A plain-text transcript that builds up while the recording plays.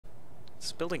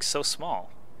This building's so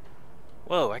small.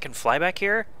 Whoa, I can fly back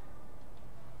here?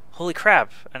 Holy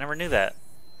crap, I never knew that.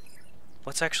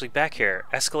 What's actually back here?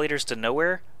 Escalators to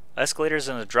nowhere? Escalators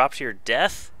and a drop to your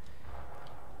death?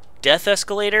 Death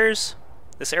escalators?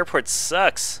 This airport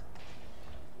sucks.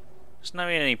 There's not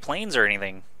even any planes or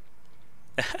anything.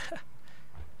 That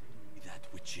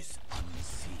which is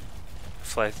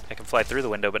unseen. I can fly through the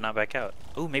window but not back out.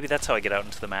 Oh, maybe that's how I get out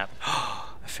into the map.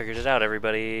 I figured it out,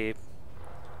 everybody.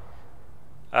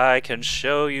 I can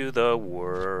show you the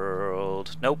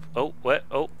world. Nope. Oh, what?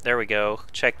 Oh, there we go.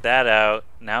 Check that out.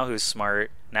 Now who's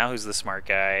smart? Now who's the smart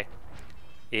guy?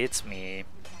 It's me.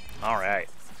 Alright.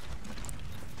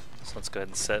 So let's go ahead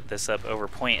and set this up over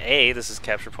point A. This is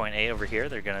capture point A over here.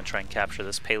 They're going to try and capture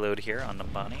this payload here on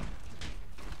Nambani.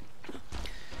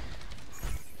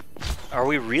 Are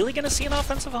we really going to see an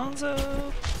offensive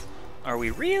Hanzo? Are we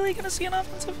really going to see an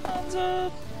offensive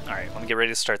Hanzo? Alright, let me get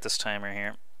ready to start this timer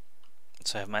here.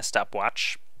 So I have my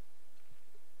stopwatch.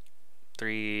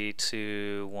 3,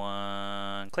 2,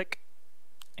 1, click.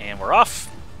 And we're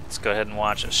off. Let's go ahead and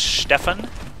watch Stefan,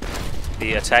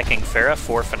 the attacking Pharah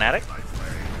for Fnatic.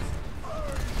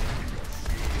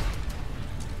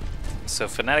 So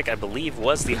Fnatic, I believe,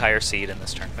 was the higher seed in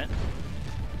this tournament.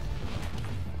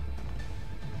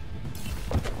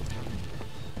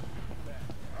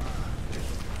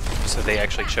 So they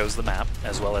actually chose the map,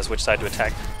 as well as which side to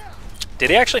attack. Did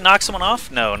he actually knock someone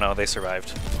off? No, no, they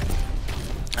survived.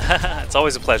 It's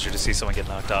always a pleasure to see someone get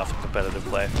knocked off in competitive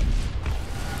play.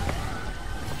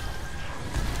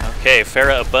 Okay,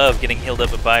 Pharah above, getting healed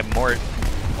up by Morty,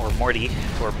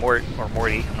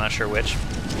 I'm not sure which.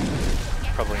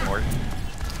 Probably Mort.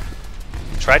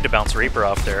 Tried to bounce Reaper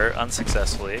off there,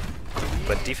 unsuccessfully,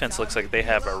 but defense looks like they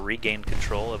have regained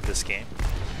control of this game.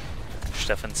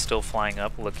 Stefan's still flying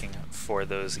up, looking for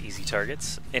those easy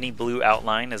targets. Any blue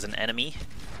outline is an enemy,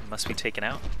 must be taken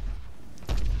out.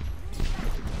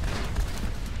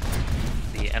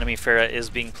 The enemy Pharah is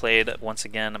being played once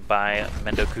again by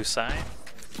Mendokusai,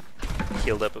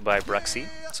 healed up by Bruxy.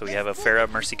 So we have a Pharah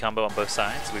Mercy combo on both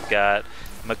sides. We've got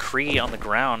McCree on the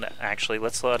ground, actually.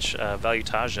 Let's watch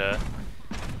Valfard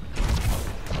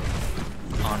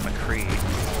on McCree.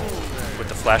 With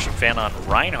the flash and fan on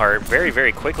Reinhardt, very,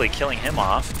 very quickly killing him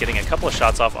off, getting a couple of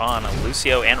shots off on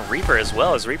Lucio and Reaper as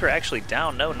well. Is Reaper actually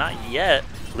down? No, not yet.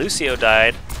 Lucio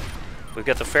died. We've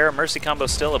got the Pharah Mercy combo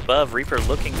still above. Reaper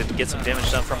looking to get some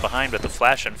damage done from behind, but the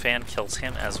flash and fan kills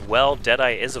him as well.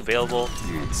 Deadeye is available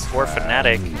for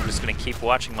Fnatic. I'm just going to keep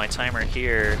watching my timer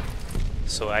here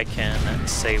so I can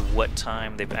say what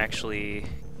time they've actually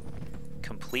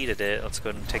completed it. Let's go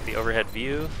ahead and take the overhead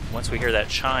view. Once we hear that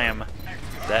chime,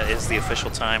 that is the official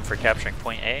time for capturing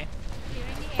point A.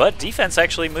 But defense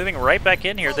actually moving right back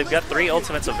in here. They've got 3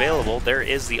 ultimates available. There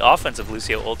is the offensive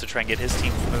Lucio ult to try and get his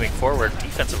team moving forward.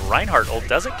 Defensive Reinhardt ult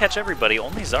doesn't catch everybody.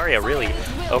 Only Zarya really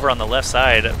over on the left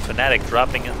side. Fnatic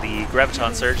dropping the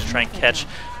Graviton Surge to try and catch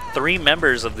 3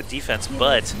 members of the defense,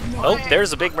 but oh,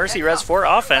 there's a big Mercy res for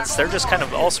offense. They're just kind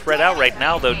of all spread out right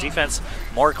now, though. Defense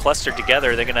more clustered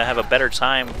together. They're going to have a better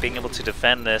time being able to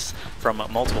defend this from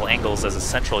multiple angles as a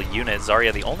central unit.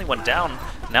 Zarya, the only one down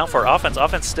now for offense.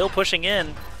 Offense still pushing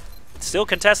in, still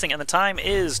contesting, and the time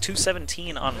is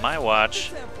 2:17 on my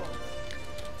watch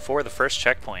for the first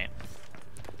checkpoint.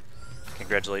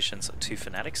 Congratulations to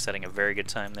Fnatic, setting a very good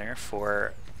time there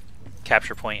for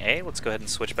capture point A. Let's go ahead and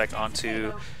switch back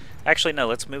onto... Actually, no,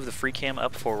 let's move the free cam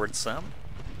up forward some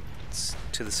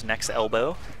to this next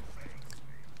elbow.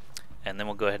 And then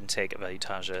we'll go ahead and take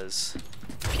Valfard's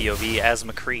POV as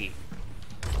McCree.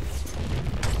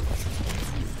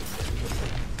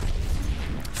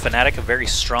 Fnatic, a very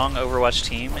strong Overwatch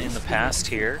team in the past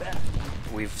here.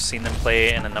 We've seen them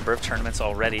play in a number of tournaments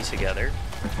already together.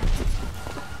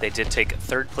 They did take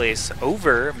 3rd place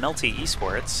over Melty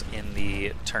Esports in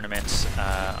the tournament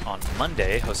on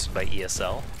Monday, hosted by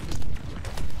ESL,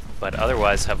 but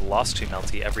otherwise have lost to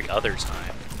Melty every other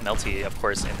time. Melty, of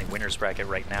course, in the winner's bracket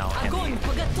right now, and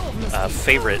the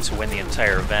favorite to win the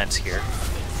entire event here.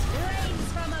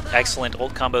 Excellent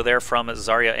ult combo there from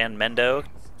Zarya and Mendo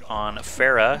on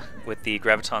Pharah with the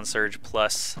Graviton Surge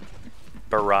plus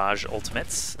Barrage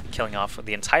ultimates, killing off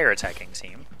the entire attacking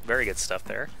team. Very good stuff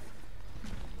there.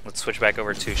 Let's switch back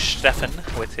over to Stefan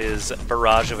with his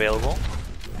Barrage available.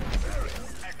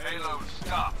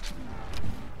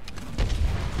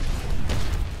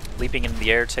 Leaping into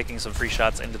the air, taking some free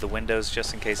shots into the windows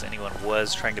just in case anyone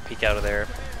was trying to peek out of there.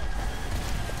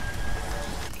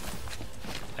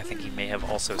 I think he may have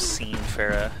also seen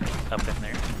Pharah up in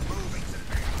there.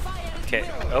 Okay.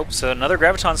 Oh, so another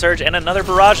Graviton Surge and another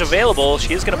Barrage available.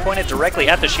 She is going to point it directly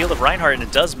at the shield of Reinhardt, and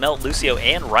it does melt Lucio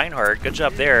and Reinhardt. Good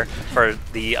job there for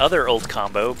the other ult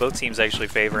combo. Both teams actually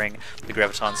favoring the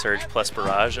Graviton Surge plus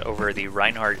Barrage over the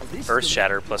Reinhardt Earth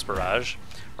Shatter plus Barrage.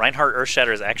 Reinhardt Earth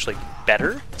Shatter is actually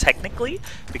better, technically,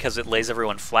 because it lays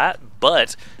everyone flat,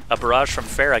 but a Barrage from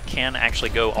Pharah can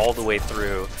actually go all the way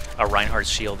through a Reinhardt's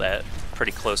shield at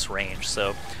pretty close range,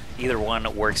 so either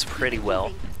one works pretty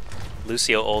well.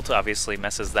 Lucio ult obviously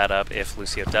messes that up if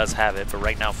Lucio does have it, but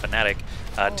right now Fnatic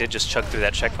did just chug through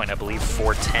that checkpoint. I believe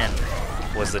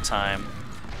 4:10 was the time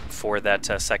for that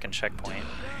second checkpoint.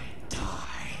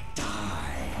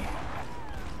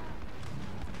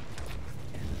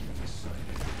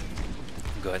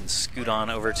 Go ahead and scoot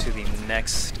on over to the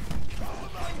next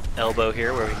elbow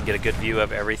here where we can get a good view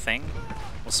of everything.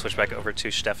 We'll switch back over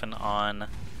to Stefan on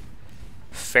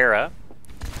Pharah,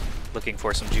 looking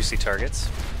for some juicy targets.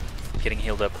 Getting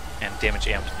healed up and damage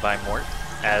amped by Mort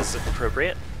as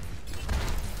appropriate.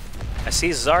 I see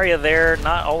Zarya there,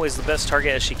 not always the best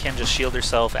target as she can just shield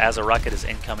herself as a rocket is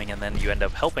incoming and then you end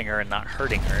up helping her and not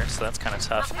hurting her, so that's kind of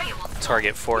tough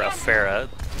target for a Pharah.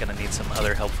 Gonna need some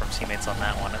other help from teammates on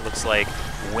that one. It looks like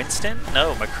Winston?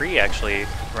 No, McCree actually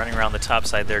running around the top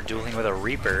side there, dueling with a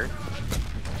Reaper.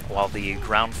 While the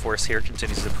ground force here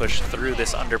continues to push through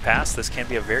this underpass, this can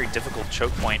be a very difficult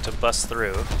choke point to bust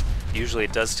through. Usually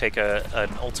it does take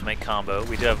an ultimate combo.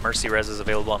 We do have Mercy Reses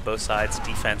available on both sides.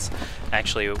 Defense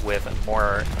actually with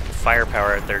more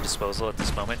firepower at their disposal at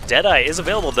this moment. Deadeye is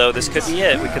available though. This could be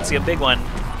it. We could see a big one.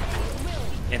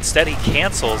 Instead he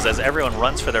cancels as everyone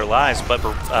runs for their lives, but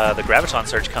the Graviton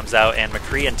Surge comes out and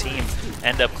McCree and team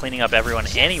end up cleaning up everyone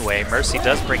anyway. Mercy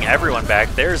does bring everyone back.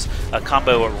 There's a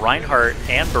combo of Reinhardt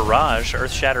and Barrage,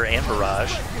 Earth Shatter and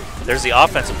Barrage. There's the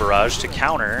offensive Barrage to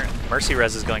counter. Mercy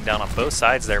Res is going down on both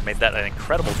sides there, made that an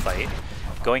incredible fight.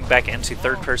 Going back into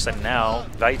third person now,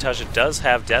 Valfard does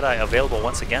have Deadeye available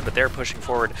once again, but they're pushing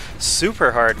forward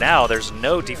super hard now. There's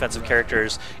no defensive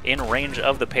characters in range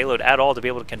of the payload at all to be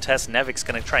able to contest. Nevik's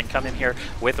going to try and come in here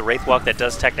with the Wraithwalk that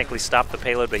does technically stop the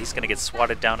payload, but he's going to get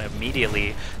swatted down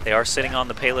immediately. They are sitting on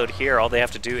the payload here. All they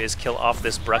have to do is kill off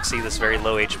this Bruxy, this very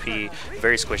low HP,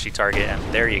 very squishy target,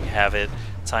 and there you have it.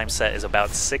 Time set is about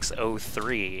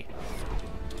 6:03.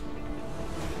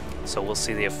 So we'll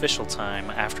see the official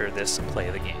time after this play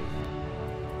of the game.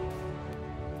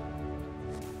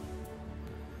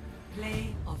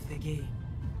 Play of the game.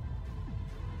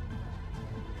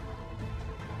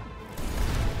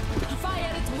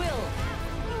 Fire at will.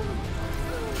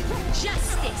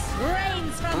 Justice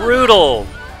reigns from Brutal!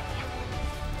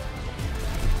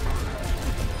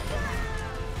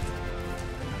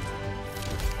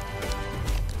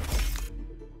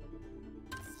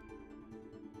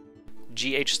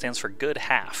 GH stands for good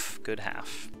half. Good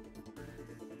half.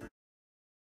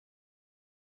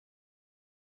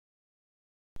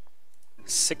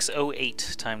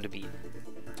 .608 time to beat.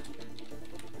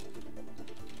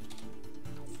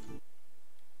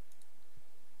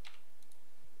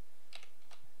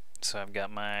 So I've got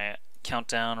my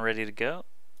countdown ready to go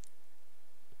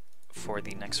for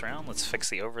the next round. Let's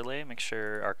fix the overlay, make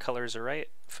sure our colors are right.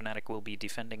 Fnatic will be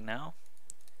defending now.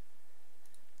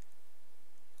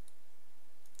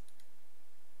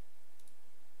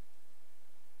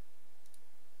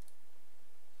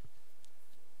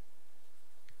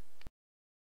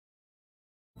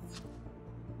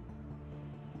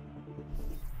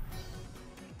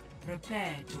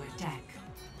 Prepare to attack.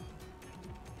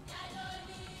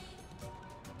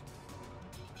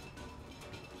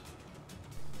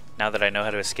 Now that I know how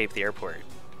to escape the airport,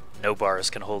 no bars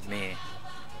can hold me.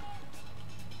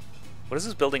 What does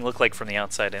this building look like from the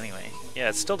outside anyway? Yeah,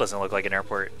 it still doesn't look like an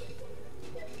airport.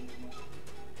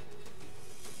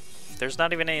 There's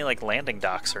not even any like landing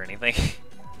docks or anything.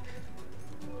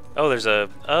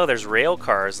 There's rail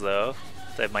cars though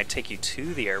that might take you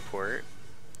to the airport.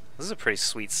 This is a pretty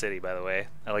sweet city, by the way.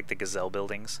 I like the gazelle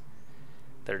buildings.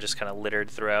 They're just kind of littered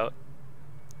throughout.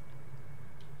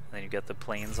 And then you've got the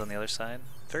plains on the other side.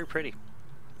 Very pretty.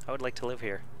 I would like to live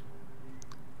here.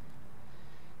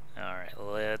 Alright,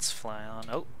 let's fly on.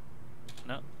 Oh,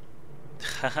 no.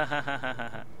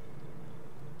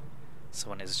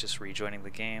 Someone is just rejoining the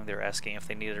game. They were asking if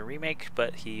they needed a remake,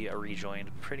 but he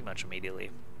rejoined pretty much immediately.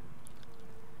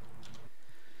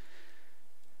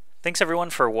 Thanks everyone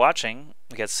for watching.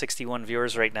 We got 61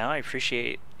 viewers right now. I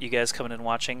appreciate you guys coming and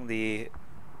watching the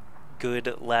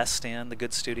good Last Stand, the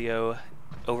good studio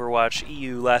Overwatch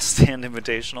EU Last Stand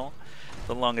Invitational,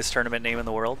 the longest tournament name in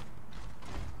the world.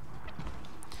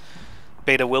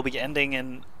 Beta will be ending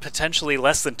in potentially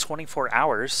less than 24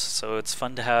 hours, so it's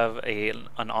fun to have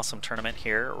an awesome tournament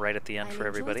here right at the end for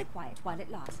everybody. While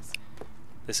it lasts.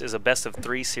 This is a best of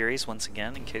 3 series once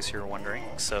again, in case you're wondering.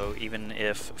 So even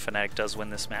if Fnatic does win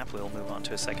this map, we'll move on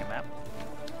to a second map.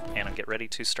 And I'll get ready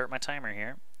to start my timer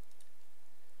here,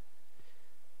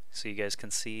 so you guys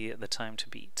can see the time to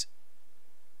beat.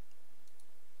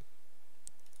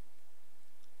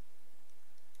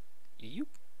 Yoop.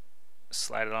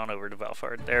 Slide it on over to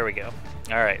Valfard. There we go.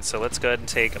 Alright, so let's go ahead and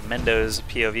take Mendo's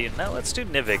POV. No, let's do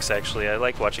Nivix, actually. I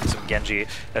like watching some Genji,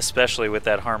 especially with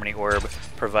that Harmony Orb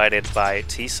provided by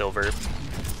T-Silver.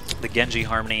 The Genji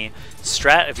Harmony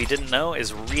strat, if you didn't know,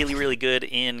 is really, really good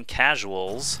in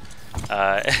casuals.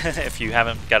 If you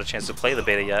haven't got a chance to play the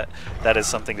beta yet, that is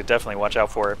something to definitely watch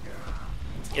out for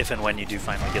if and when you do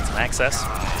finally get some access.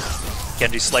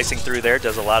 Genji slicing through there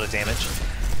does a lot of damage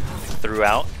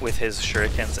throughout with his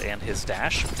shurikens and his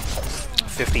dash.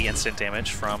 50 instant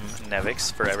damage from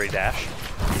Nevix for every dash.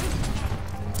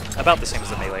 About the same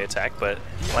as the melee attack, but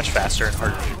much faster and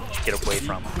harder to get away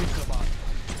from.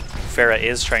 Pharah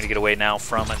is trying to get away now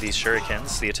from these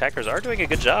shurikens. The attackers are doing a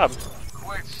good job.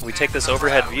 We take this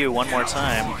overhead view one more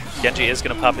time. Genji is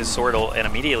going to pop his Swordle and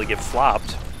immediately get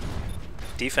flopped.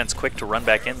 Defense quick to run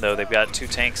back in though. They've got 2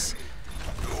 tanks,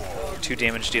 2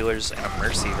 damage dealers, and a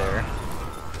Mercy there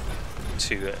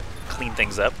to clean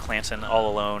things up. Clanton all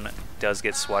alone does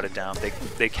get swatted down.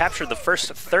 They captured the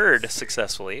first third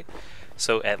successfully,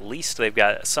 so at least they've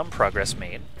got some progress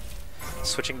made.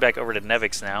 Switching back over to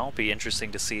Nevix now. Be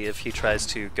interesting to see if he tries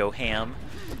to go ham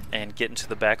and get into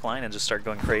the back line and just start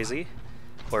going crazy,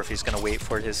 or if he's going to wait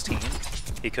for his team.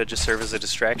 He could just serve as a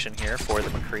distraction here for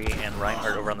the McCree and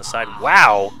Reinhardt over on the side.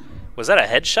 Wow! Was that a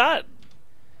headshot?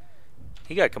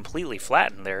 He got completely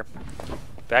flattened there.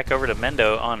 Back over to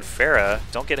Mendo on Pharah.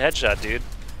 Don't get headshot, dude.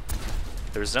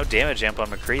 There was no damage amp on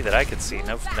McCree that I could see.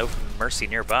 No Mercy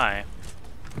nearby.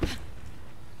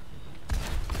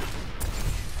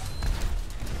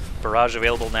 Barrage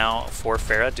available now for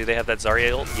Pharah. Do they have that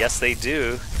Zarya ult? Yes, they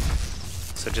do.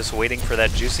 So just waiting for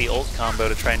that juicy ult combo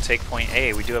to try and take point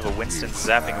A. We do have a Winston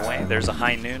zapping away. There's a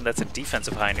High Noon. That's a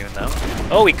defensive High Noon, though.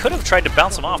 Oh, he could have tried to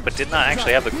bounce him off, but did not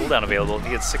actually have the cooldown available.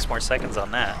 He had 6 more seconds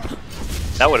on that.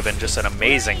 That would have been just an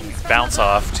amazing bounce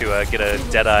off to get a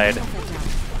dead-eyed.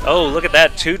 Oh, look at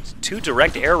that. Two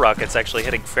direct air rockets actually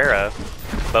hitting Pharah.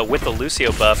 But with the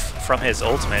Lucio buff from his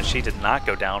ultimate, she did not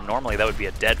go down. Normally that would be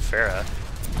a dead Pharah.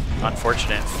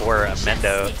 Unfortunate for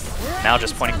Mendo. Now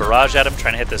just pointing barrage at him,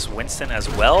 trying to hit this Winston as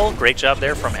well. Great job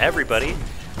there from everybody.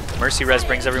 Mercy Res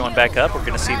brings everyone back up. We're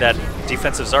going to see that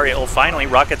defensive Zarya ult finally.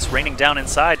 Rockets raining down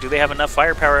inside. Do they have enough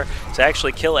firepower to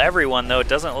actually kill everyone, though? It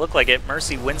doesn't look like it.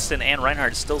 Mercy, Winston, and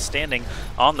Reinhardt still standing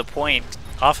on the point.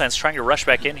 Offense trying to rush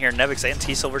back in here. Nevix and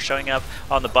T-Silver showing up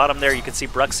on the bottom there. You can see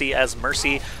Bruxy as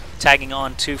Mercy tagging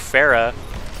on to Pharah.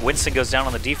 Winston goes down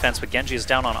on the defense, but Genji is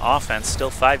down on offense.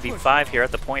 Still 5v5 here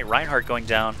at the point. Reinhardt going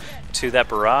down to that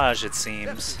barrage, it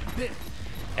seems.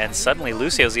 And suddenly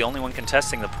Lucio's the only one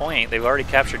contesting the point. They've already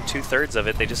captured 2/3 of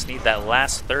it. They just need that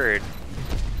last third.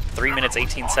 3 minutes,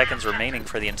 18 seconds remaining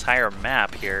for the entire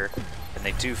map here. And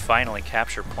they do finally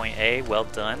capture point A. Well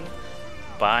done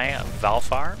by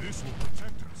Valfard.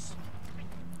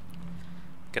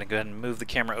 Gonna go ahead and move the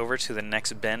camera over to the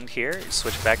next bend here.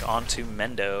 Switch back onto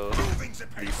Mendo,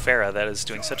 the Pharah that is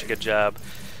doing such a good job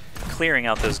clearing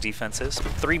out those defenses.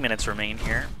 3 minutes remain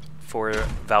here for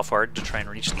Valfard to try and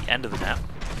reach the end of the map.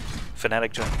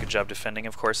 Fnatic doing a good job defending,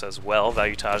 of course, as well.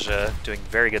 Valutaja doing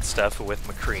very good stuff with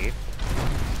McCree.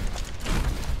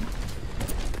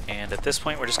 And at this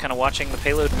point, we're just kind of watching the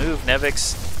payload move.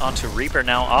 Nevix onto Reaper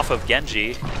now off of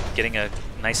Genji, getting a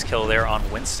nice kill there on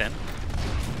Winston.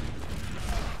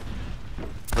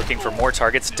 Looking for more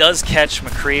targets, does catch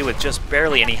McCree with just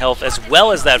barely any health, as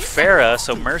well as that Pharah,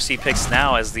 so Mercy picks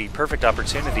now as the perfect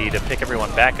opportunity to pick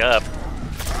everyone back up.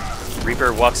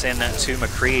 Reaper walks in to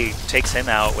McCree, takes him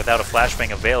out without a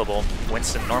flashbang available.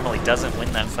 Winston normally doesn't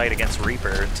win that fight against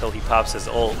Reaper until he pops his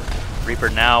ult. Reaper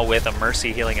now with a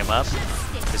Mercy healing him up.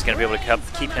 He's going to be able to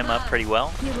keep him up pretty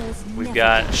well. We've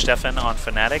got Stefan on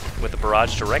Fnatic with the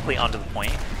barrage directly onto the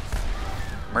point.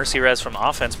 Mercy Res from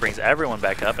offense brings everyone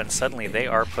back up, and suddenly they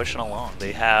are pushing along.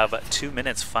 They have 2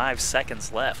 minutes, 5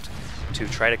 seconds left to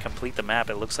try to complete the map.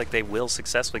 It looks like they will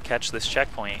successfully catch this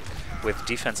checkpoint with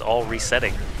defense all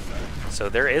resetting. So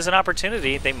there is an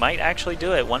opportunity. They might actually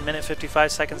do it. 1 minute,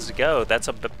 55 seconds to go. That's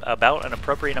about an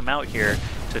appropriate amount here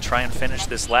to try and finish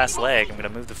this last leg. I'm going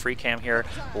to move the free cam here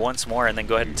once more and then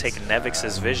go ahead and take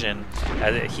Nevix's vision.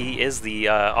 He is the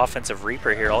offensive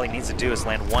Reaper here. All he needs to do is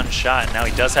land one shot. Now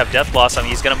he does have Death Blossom.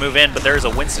 He's going to move in, but there is a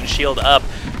Winston shield up.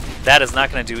 That is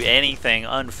not going to do anything,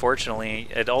 unfortunately.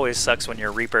 It always sucks when you're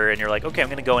a Reaper and you're like, okay, I'm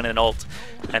going to go in and ult,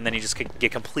 and then you just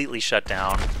get completely shut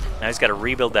down. Now he's got to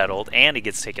rebuild that ult, and he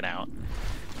gets taken out.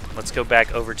 Let's go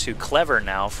back over to Clever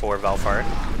now for Valfard.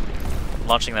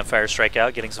 Launching that Fire Strike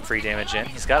out, getting some free damage in.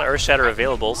 He's got Earth Shatter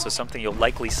available, so something you'll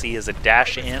likely see is a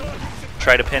dash in.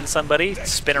 Try to pin somebody,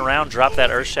 spin around, drop that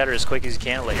Earth Shatter as quick as you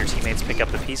can, let your teammates pick up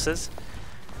the pieces.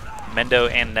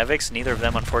 Mendo and Nevix, neither of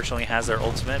them unfortunately has their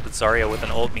ultimate, but Zarya with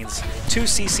an ult means 2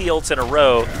 CC ults in a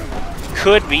row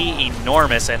could be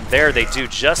enormous, and there they do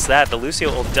just that. The Lucio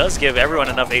ult does give everyone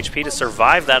enough HP to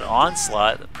survive that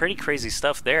onslaught. Pretty crazy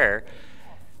stuff there.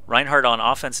 Reinhardt on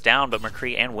offense down, but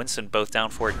McCree and Winston both down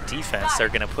for defense. They're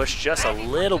going to push just a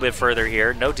little bit further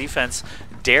here. No defense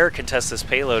dare contest this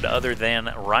payload other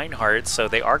than Reinhardt, so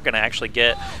they are going to actually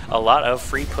get a lot of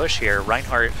free push here.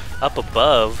 Reinhardt up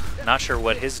above. Not sure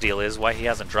what his deal is, why he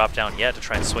hasn't dropped down yet to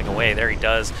try and swing away. There he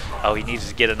does. Oh, he needed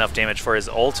to get enough damage for his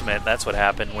ultimate. That's what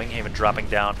happened. Winghaven dropping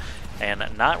down and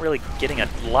not really getting a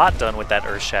lot done with that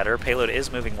Earth Shatter. Payload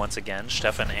is moving once again.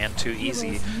 Stefan and Too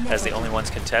Easy as the only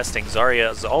ones contesting.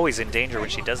 Zarya is always in danger when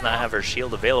she does not have her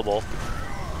shield available.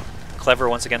 Clever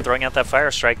once again throwing out that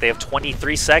Fire Strike. They have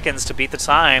 23 seconds to beat the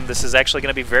time. This is actually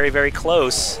going to be very, very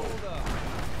close.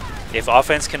 If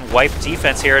offense can wipe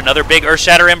defense here, another big Earth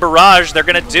Shatter and Barrage, they're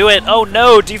going to do it. Oh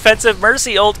no, defensive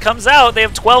Mercy ult comes out. They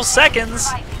have 12 seconds.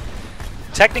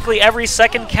 Technically every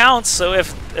second counts, so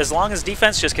as long as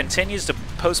defense just continues to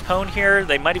postpone here,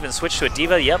 they might even switch to a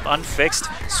D.Va. Yep, unfixed,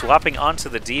 swapping onto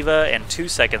the D.Va, and 2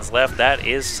 seconds left. That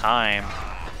is time.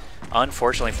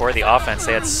 Unfortunately for the offense,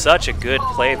 they had such a good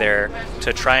play there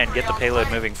to try and get the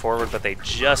payload moving forward, but they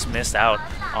just missed out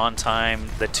on time.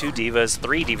 The 2 D.Vas,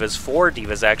 3 D.Vas, 4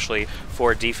 D.Vas actually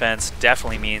for defense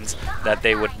definitely means that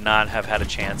they would not have had a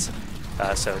chance.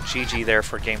 So GG there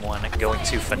for game 1. Going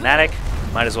to Fnatic.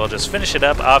 Might as well just finish it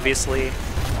up, obviously,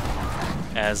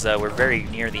 as we're very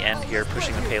near the end here.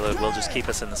 Pushing the payload will just keep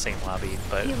us in the same lobby.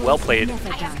 But well played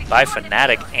by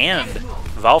Fnatic and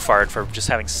Valfard for just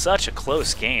having such a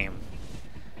close game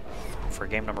for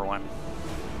game number 1.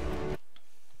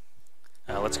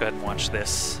 Let's go ahead and watch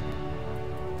this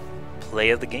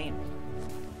play of the game.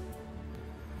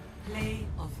 Play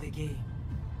of the game.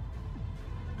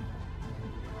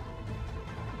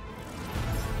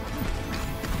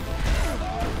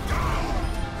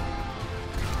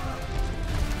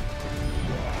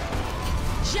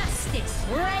 Justice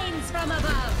reigns from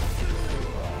above.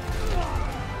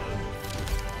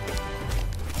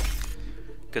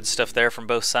 Good stuff there from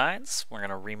both sides. We're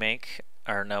gonna remake,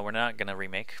 or no, we're not gonna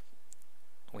remake.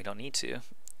 We don't need to,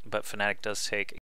 but Fnatic does take